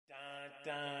Oh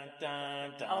my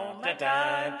God. Oh my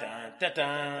God.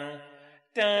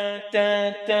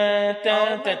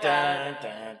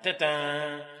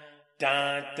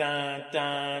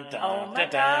 Oh my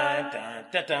God.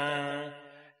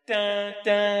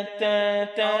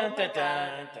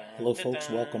 Hello, folks.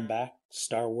 Welcome back.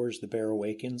 Star Wars The Bear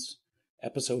Awakens,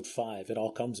 Episode 5. It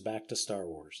all comes back to Star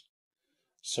Wars.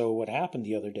 So what happened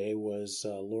the other day was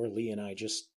Laura Lee and I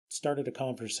just started a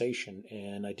conversation,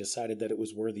 and I decided that it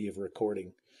was worthy of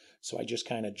recording. So I just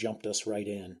kind of jumped us right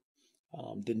in.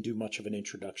 Didn't do much of an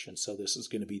introduction, so this is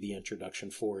going to be the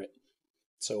introduction for it.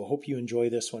 So I hope you enjoy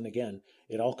this one. Again,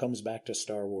 it all comes back to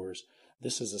Star Wars.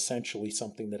 This is essentially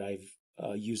something that I've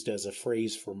used as a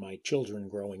phrase for my children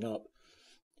growing up.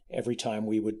 Every time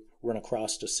we would run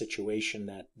across a situation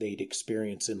that they'd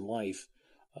experience in life,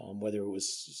 whether it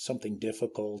was something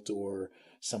difficult or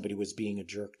somebody was being a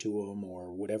jerk to them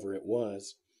or whatever it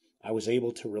was, I was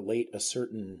able to relate a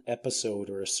certain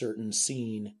episode or a certain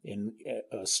scene in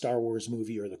a Star Wars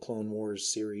movie or the Clone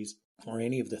Wars series or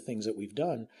any of the things that we've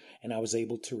done, and I was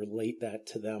able to relate that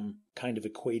to them, kind of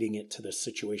equating it to the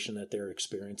situation that they're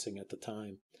experiencing at the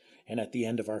time. And at the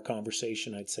end of our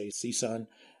conversation, I'd say, "See, son,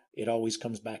 it always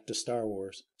comes back to Star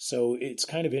Wars." So it's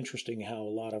kind of interesting how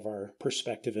a lot of our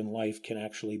perspective in life can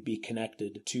actually be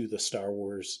connected to the Star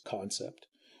Wars concept.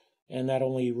 And that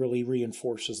only really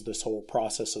reinforces this whole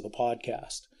process of the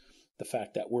podcast. The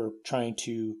fact that we're trying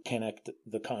to connect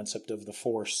the concept of the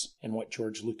Force and what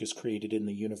George Lucas created in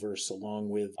the universe, along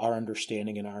with our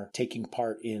understanding and our taking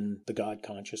part in the God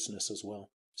consciousness as well.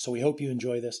 So we hope you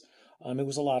enjoy this. It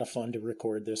was a lot of fun to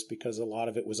record this because a lot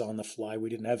of it was on the fly. We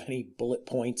didn't have any bullet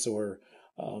points or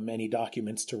any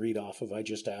documents to read off of. I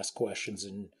just asked questions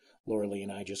and Laura Lee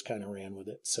and I just kind of ran with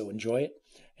it. So enjoy it,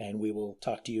 and we will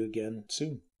talk to you again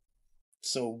soon.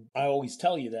 So I always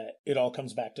tell you that it all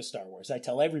comes back to Star Wars. I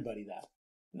tell everybody that.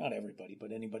 Not everybody,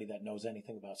 but anybody that knows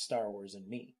anything about Star Wars and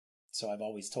me. So I've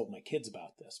always told my kids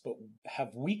about this. But have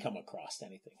we come across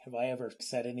anything? Have I ever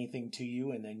said anything to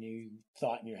you and then you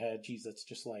thought in your head, geez, that's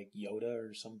just like Yoda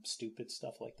or some stupid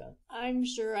stuff like that? I'm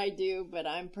sure I do, but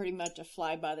I'm pretty much a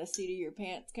fly by the seat of your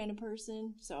pants kind of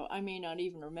person. So I may not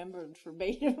even remember it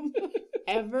verbatim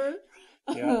ever.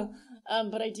 Yeah.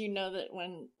 But I do know that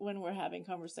when we're having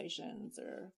conversations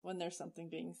or when there's something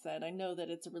being said, I know that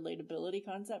it's a relatability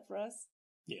concept for us.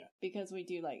 Yeah. Because we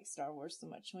do like Star Wars so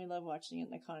much. And we love watching it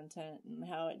and the content and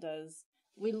how it does.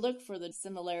 We look for the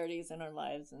similarities in our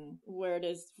lives and where it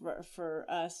is for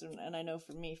us. And I know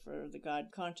for me, for the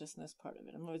God consciousness part of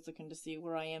it, I'm always looking to see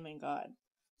where I am in God.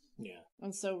 Yeah.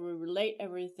 And so we relate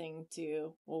everything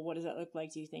to, well, what does that look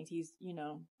like? Do you think he's,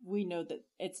 we know that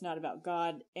it's not about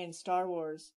God in Star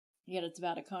Wars, yet it's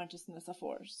about a consciousness, a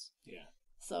force. Yeah.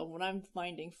 So when I'm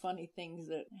finding funny things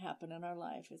that happen in our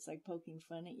life, it's like poking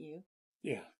fun at you.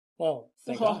 Yeah. Well,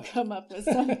 so I'll come up with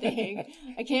something.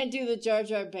 I can't do the Jar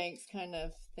Jar Banks kind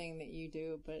of thing that you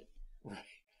do, but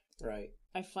Right.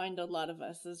 I find a lot of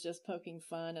us is just poking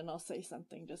fun, and I'll say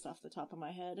something just off the top of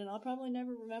my head, and I'll probably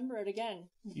never remember it again.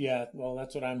 Yeah, well,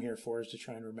 that's what I'm here for, is to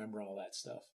try and remember all that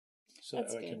stuff. So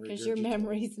that's that I good, because your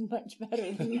memory's much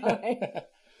better than mine.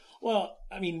 Well,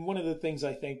 I mean, one of the things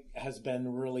I think has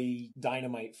been really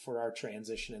dynamite for our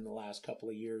transition in the last couple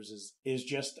of years is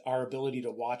just our ability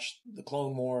to watch the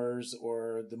Clone Wars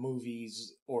or the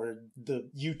movies or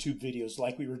the YouTube videos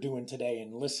like we were doing today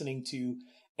and listening to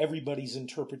everybody's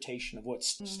interpretation of what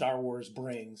Star Wars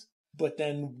brings. But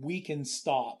then we can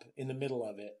stop in the middle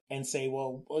of it and say,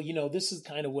 well, this is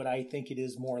kind of what I think it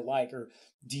is more like. Or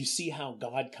do you see how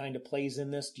God kind of plays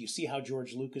in this? Do you see how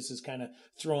George Lucas is kind of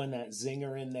throwing that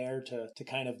zinger in there to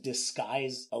kind of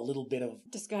disguise a little bit of...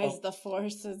 the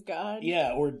Force as God?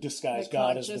 Yeah, or disguise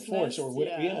God as the Force. Or what?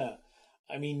 Yeah.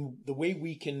 I mean, the way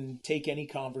we can take any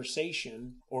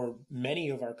conversation or many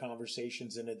of our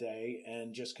conversations in a day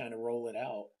and just kind of roll it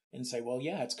out and say, well,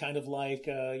 yeah, it's kind of like,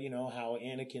 how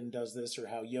Anakin does this or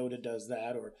how Yoda does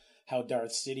that or how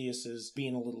Darth Sidious is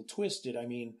being a little twisted. I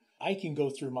mean, I can go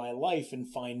through my life and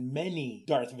find many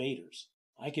Darth Vaders.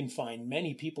 I can find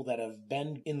many people that have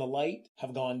been in the light,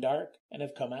 have gone dark, and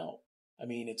have come out. I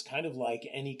mean, it's kind of like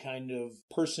any kind of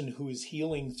person who is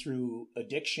healing through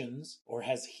addictions or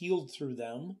has healed through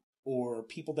them, or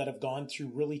people that have gone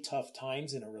through really tough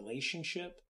times in a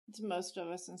relationship. It's most of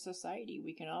us in society.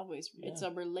 We can always, It's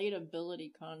a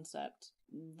relatability concept.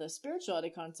 The spirituality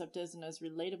concept isn't as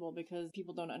relatable because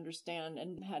people don't understand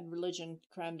and had religion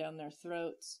crammed down their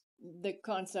throats. The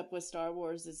concept with Star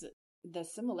Wars is that the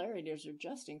similarities are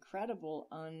just incredible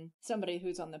on somebody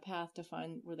who's on the path to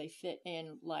find where they fit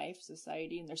in life,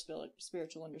 society, and their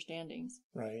spiritual understandings.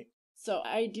 Right. So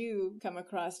I do come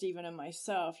across, even in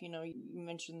myself, you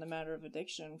mentioned the matter of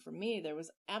addiction. For me, there was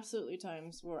absolutely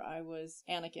times where I was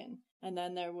Anakin. And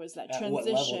then there was that transition. What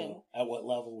level, though? At what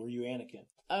level were you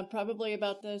Anakin? Probably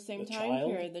about the same time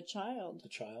period, the child. The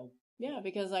child? Yeah,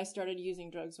 because I started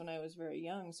using drugs when I was very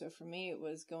young. So for me, it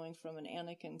was going from an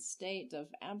Anakin state of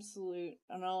absolute,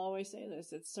 and I'll always say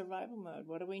this, it's survival mode.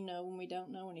 What do we know when we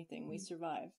don't know anything? We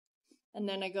survive. And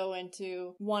then I go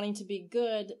into wanting to be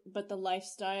good, but the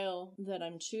lifestyle that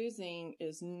I'm choosing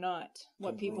is not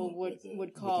what people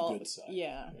would call with the good side.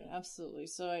 Yeah, absolutely.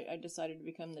 So I decided to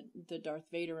become the Darth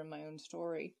Vader in my own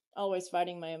story. Always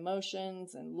fighting my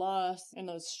emotions and loss and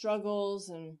those struggles.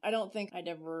 And I don't think I'd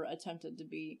ever attempted to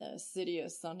be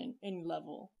Sidious on any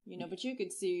level, but you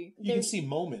could see. You can see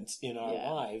moments in our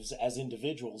lives as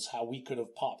individuals, how we could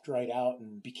have popped right out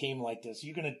and became like this.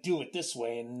 You're going to do it this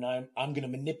way, and I'm going to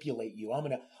manipulate you. I'm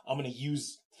going to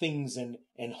use things and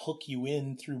hook you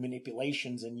in through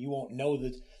manipulations, and you won't know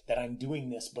that I'm doing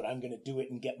this, but I'm going to do it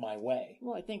and get my way.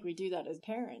 Well, I think we do that as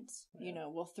parents. Yeah.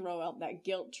 We'll throw out that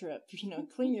guilt trip,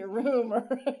 clean your room, or,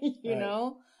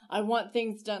 know, I want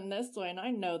things done this way. And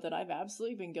I know that I've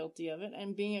absolutely been guilty of it.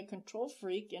 And being a control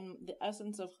freak in the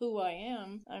essence of who I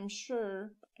am, I'm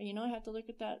sure, I have to look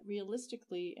at that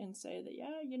realistically and say that,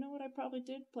 yeah, you know what, I probably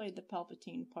did play the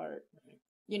Palpatine part. Right.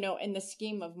 In the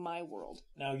scheme of my world.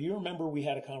 Now, you remember we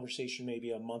had a conversation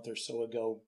maybe a month or so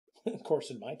ago. Of course,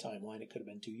 in my timeline, it could have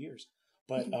been 2 years.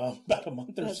 But about a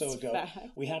month or so ago,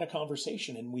 we had a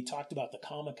conversation and we talked about the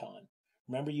Comic-Con.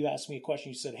 Remember, you asked me a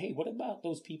question. You said, hey, what about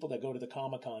those people that go to the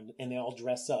Comic-Con and they all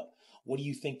dress up? What do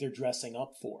you think they're dressing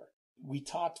up for? We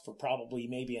talked for probably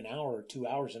maybe an hour or 2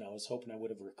 hours, and I was hoping I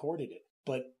would have recorded it.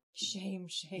 But shame.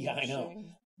 Yeah, I know.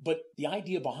 Shame. But the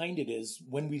idea behind it is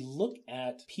when we look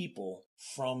at people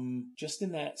from just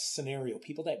in that scenario,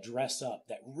 people that dress up,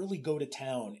 that really go to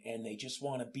town and they just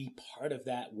want to be part of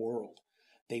that world.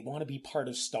 They want to be part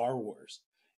of Star Wars.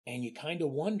 And you kind of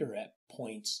wonder at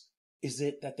points, is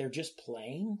it that they're just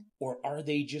playing, or are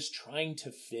they just trying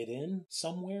to fit in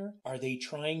somewhere? Are they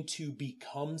trying to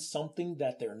become something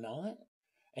that they're not?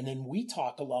 And then we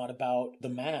talk a lot about the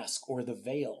mask or the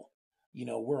veil.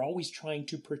 We're always trying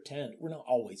to pretend. We're not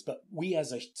always, but we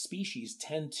as a species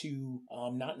tend to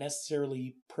not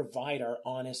necessarily provide our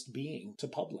honest being to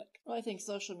public. Well, I think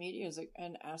social media is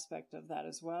an aspect of that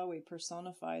as well. We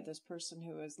personify this person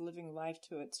who is living life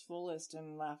to its fullest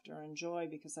in laughter and joy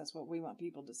because that's what we want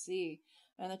people to see.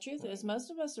 And the truth is,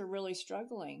 most of us are really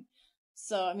struggling.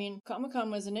 So,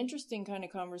 Comic-Con was an interesting kind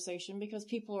of conversation because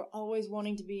people are always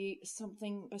wanting to be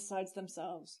something besides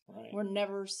themselves. Right. We're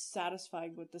never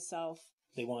satisfied with the self.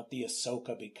 They want the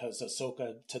Ahsoka because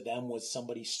Ahsoka to them was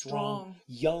somebody strong,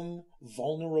 young,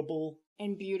 vulnerable.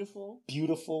 And beautiful.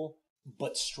 Beautiful,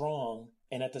 but strong.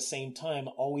 And at the same time,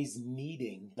 always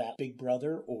needing that big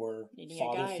brother or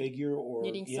father figure or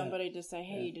needing somebody to say,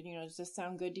 hey, does this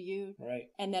sound good to you? Right.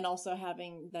 And then also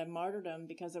having the martyrdom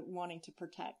because of wanting to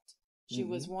protect. She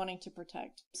was wanting to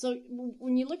protect. So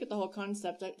when you look at the whole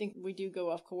concept, I think we do go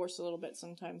off course a little bit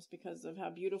sometimes because of how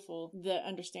beautiful the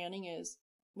understanding is.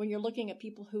 When you're looking at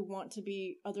people who want to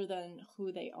be other than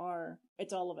who they are,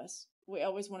 it's all of us. We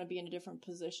always want to be in a different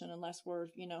position unless we're,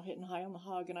 hitting high on the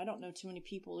hog. And I don't know too many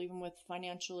people, even with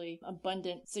financially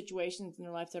abundant situations in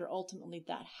their life, that are ultimately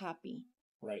that happy.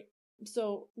 Right.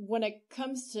 So when it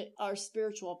comes to our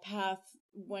spiritual path,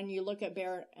 when you look at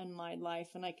Barrett and my life,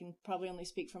 and I can probably only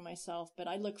speak for myself, but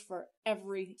I look for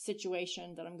every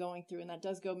situation that I'm going through, and that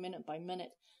does go minute by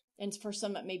minute. And for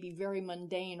some, it may be very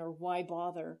mundane or why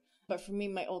bother. But for me,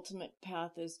 my ultimate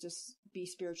path is just be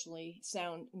spiritually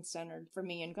sound and centered for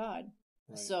me and God.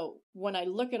 Right. So when I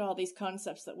look at all these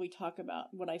concepts that we talk about,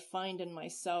 what I find in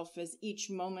myself is each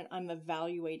moment I'm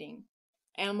evaluating.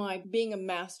 Am I being a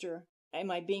master? Am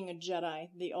I being a Jedi?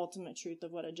 The ultimate truth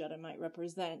of what a Jedi might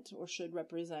represent or should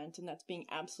represent, and that's being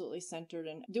absolutely centered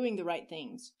and doing the right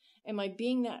things. Am I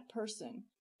being that person?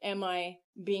 Am I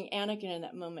being Anakin in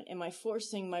that moment? Am I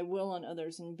forcing my will on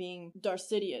others and being Darth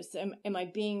Sidious? Am I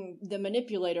being the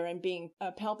manipulator and being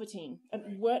Palpatine?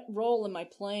 Right. What role am I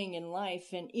playing in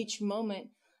life? And each moment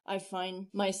I find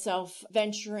myself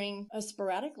venturing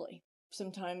sporadically.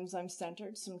 Sometimes I'm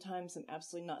centered. Sometimes I'm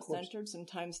absolutely not centered.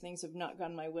 Sometimes things have not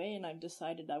gone my way and I've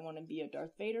decided I want to be a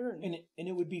Darth Vader. And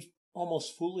it would be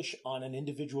almost foolish on an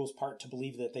individual's part to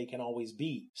believe that they can always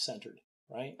be centered.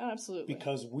 Right? Absolutely.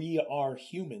 Because we are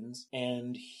humans,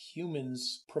 and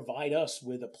humans provide us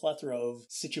with a plethora of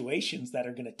situations that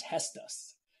are going to test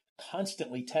us,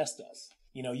 constantly test us.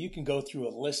 You can go through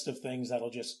a list of things that'll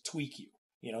just tweak you.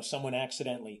 Someone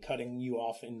accidentally cutting you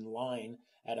off in line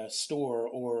at a store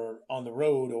or on the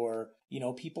road, or,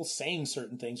 people saying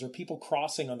certain things, or people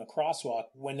crossing on the crosswalk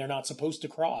when they're not supposed to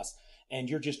cross. And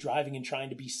you're just driving and trying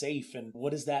to be safe. And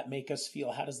what does that make us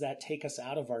feel? How does that take us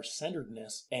out of our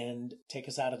centeredness and take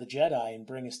us out of the Jedi and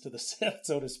bring us to the Sith,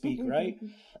 so to speak, right?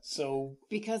 So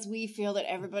because we feel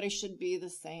that everybody should be the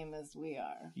same as we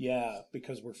are. Yeah,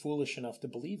 because we're foolish enough to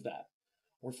believe that.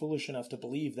 We're foolish enough to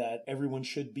believe that everyone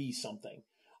should be something,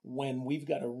 when we've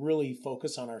got to really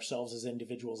focus on ourselves as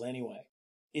individuals anyway.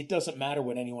 It doesn't matter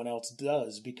what anyone else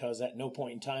does, because at no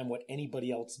point in time what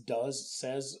anybody else does,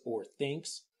 says, or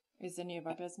thinks is any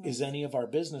of our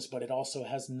business. But it also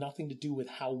has nothing to do with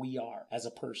how we are as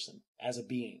a person, as a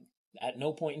being. At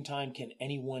no point in time can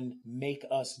anyone make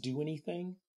us do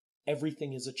anything.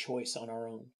 Everything is a choice on our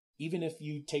own. Even if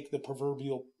you take the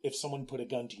proverbial, if someone put a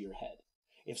gun to your head.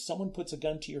 If someone puts a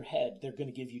gun to your head, they're going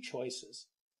to give you choices.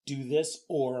 Do this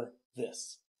or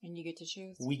this. And you get to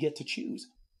choose. We get to choose.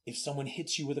 If someone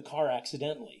hits you with a car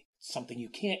accidentally, something you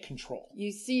can't control.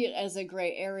 You see it as a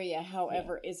gray area.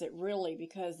 However, is it really?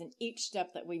 Because in each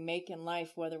step that we make in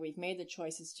life, whether we've made the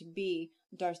choices to be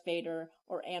Darth Vader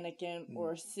or Anakin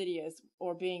or Sidious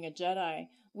or being a Jedi,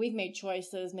 we've made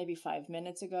choices maybe 5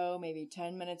 minutes ago, maybe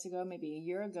 10 minutes ago, maybe a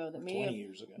year ago that may 20 have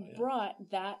years ago, brought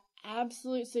that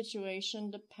absolute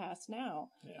situation to pass now.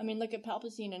 Yeah. I mean, look at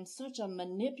Palpatine, and such a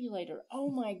manipulator. Oh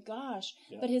my gosh.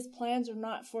 Yeah. But his plans are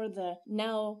not for the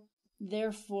now,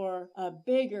 therefore a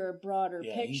bigger, broader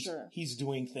picture. He's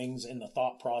doing things in the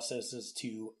thought processes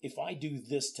to, if I do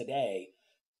this today,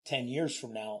 10 years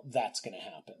from now, that's going to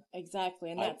happen.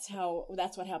 Exactly. And that's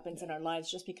what happens in our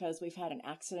lives. Just because we've had an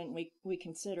accident, we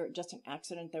consider it just an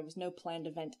accident. There was no planned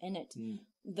event in it.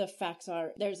 The facts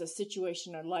are there's a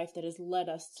situation in our life that has led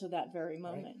us to that very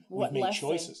moment. Right. What We've made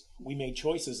choices. We made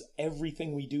choices.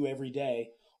 Everything we do every day,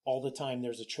 all the time,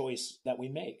 there's a choice that we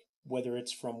make. Whether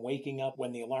it's from waking up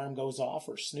when the alarm goes off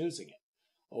or snoozing it,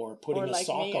 or putting a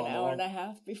sock on an hour and a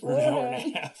half before, or an hour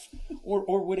and a half,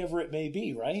 or whatever it may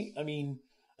be, right? I mean,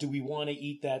 do we want to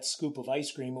eat that scoop of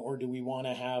ice cream, or do we want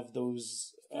to have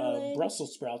those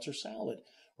Brussels sprouts or salad,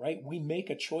 right? We make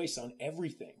a choice on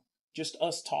everything. Just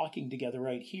us talking together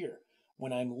right here.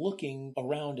 When I'm looking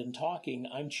around and talking,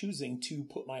 I'm choosing to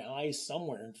put my eyes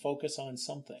somewhere and focus on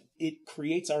something. It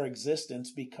creates our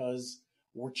existence because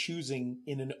we're choosing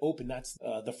in an open, that's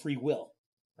the free will,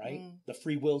 right? The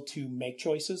free will to make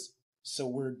choices. So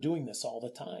we're doing this all the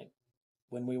time.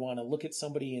 When we want to look at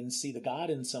somebody and see the God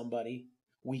in somebody,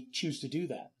 we choose to do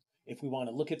that. If we want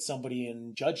to look at somebody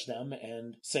and judge them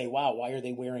and say, wow, why are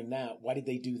they wearing that? Why did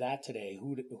they do that today?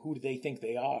 Who do they think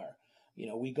they are?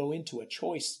 We go into a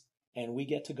choice and we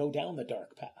get to go down the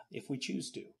dark path if we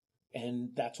choose to. And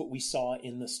that's what we saw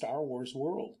in the Star Wars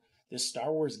world. This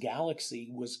Star Wars galaxy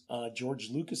was George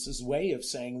Lucas's way of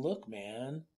saying, look,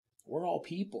 man, we're all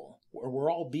people.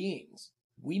 We're all beings.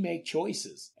 We make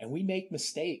choices and we make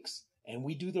mistakes and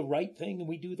we do the right thing and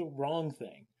we do the wrong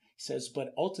thing. He says,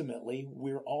 but ultimately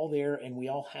we're all there and we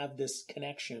all have this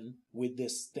connection with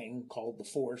this thing called the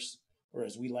Force, or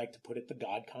as we like to put it, the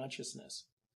God consciousness.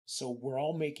 So we're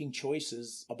all making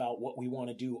choices about what we want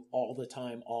to do all the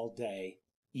time, all day.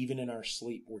 Even in our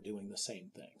sleep, we're doing the same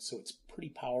thing. So it's pretty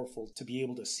powerful to be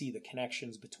able to see the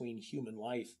connections between human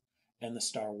life and the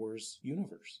Star Wars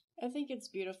universe. I think it's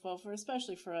beautiful,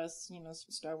 especially for us,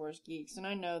 Star Wars geeks. And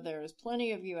I know there's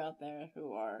plenty of you out there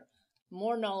who are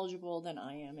more knowledgeable than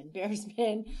I am. And Bear's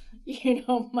been,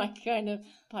 my kind of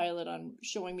pilot on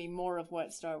showing me more of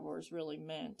what Star Wars really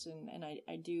meant. And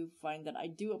I do find that I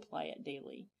do apply it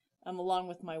daily, along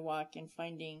with my walk and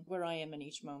finding where I am in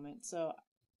each moment. So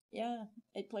yeah,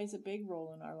 it plays a big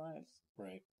role in our lives.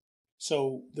 Right.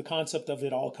 So the concept of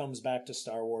it all comes back to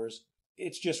Star Wars.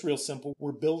 It's just real simple.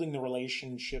 We're building the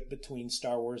relationship between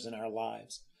Star Wars and our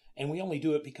lives. And we only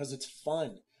do it because it's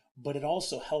fun. But it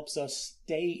also helps us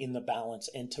stay in the balance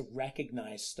and to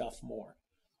recognize stuff more.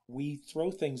 We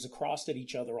throw things across at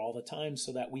each other all the time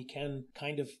so that we can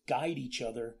kind of guide each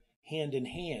other hand in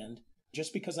hand.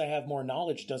 Just because I have more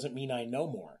knowledge doesn't mean I know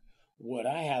more. What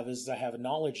I have is I have a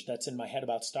knowledge that's in my head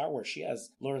about Star Wars.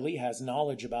 Laura Lee has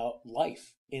knowledge about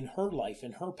life, in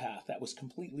her path that was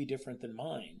completely different than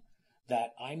mine,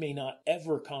 that I may not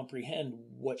ever comprehend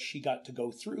what she got to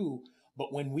go through.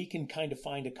 But when we can kind of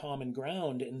find a common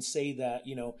ground and say that,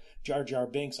 Jar Jar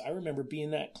Binks, I remember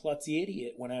being that klutzy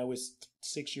idiot when I was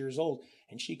 6 years old.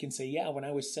 And she can say, yeah, when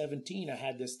I was 17, I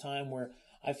had this time where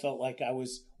I felt like I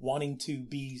was wanting to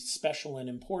be special and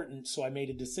important. So I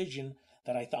made a decision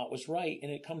that I thought was right,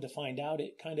 and it come to find out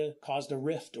it kind of caused a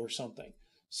rift or something.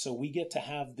 So we get to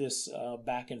have this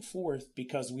back and forth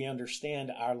because we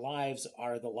understand our lives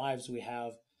are the lives we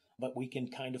have, but we can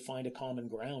kind of find a common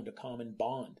ground, a common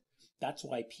bond. That's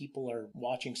why people are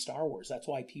watching Star Wars. That's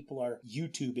why people are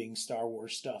YouTubing Star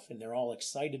Wars stuff, and they're all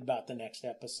excited about the next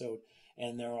episode,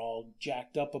 and they're all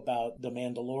jacked up about The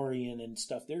Mandalorian and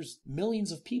stuff. There's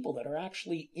millions of people that are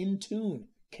actually in tune,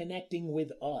 connecting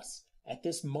with us at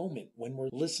this moment when we're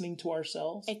listening to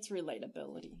ourselves. It's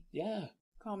relatability. Yeah.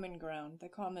 Common ground, the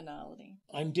commonality.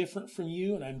 I'm different from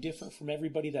you, and I'm different from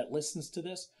everybody that listens to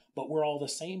this, but we're all the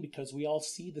same because we all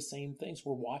see the same things.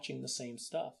 We're watching the same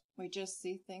stuff. We just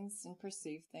see things and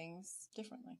perceive things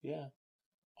differently. Yeah.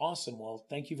 Awesome. Well,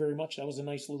 thank you very much. That was a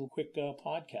nice little quick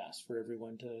podcast for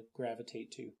everyone to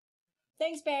gravitate to.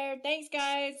 Thanks, Bear. Thanks,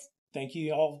 guys. Thank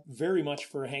you all very much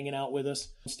for hanging out with us.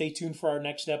 Stay tuned for our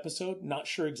next episode. Not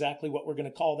sure exactly what we're going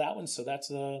to call that one, so that's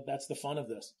the fun of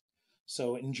this.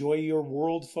 So enjoy your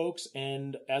world, folks,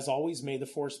 and as always, may the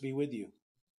Force be with you.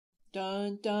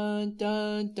 Dun, dun,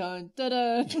 dun, dun, dun,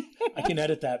 dun. I can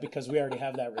edit that because we already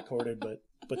have that recorded, but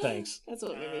thanks. That's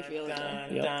what made me feel it.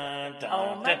 Yep.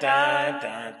 Oh my God.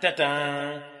 Dun, dun,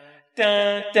 dun.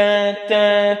 Dun, dun,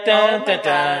 dun, dun, dun,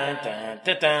 dun,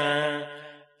 dun, dun.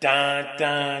 Dun,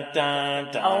 dun,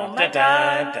 dun, dun. Oh my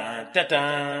God. Dun, dun,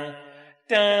 dun.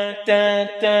 Dun, dun,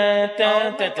 dun,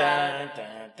 dun, dun, dun,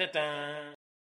 dun, dun.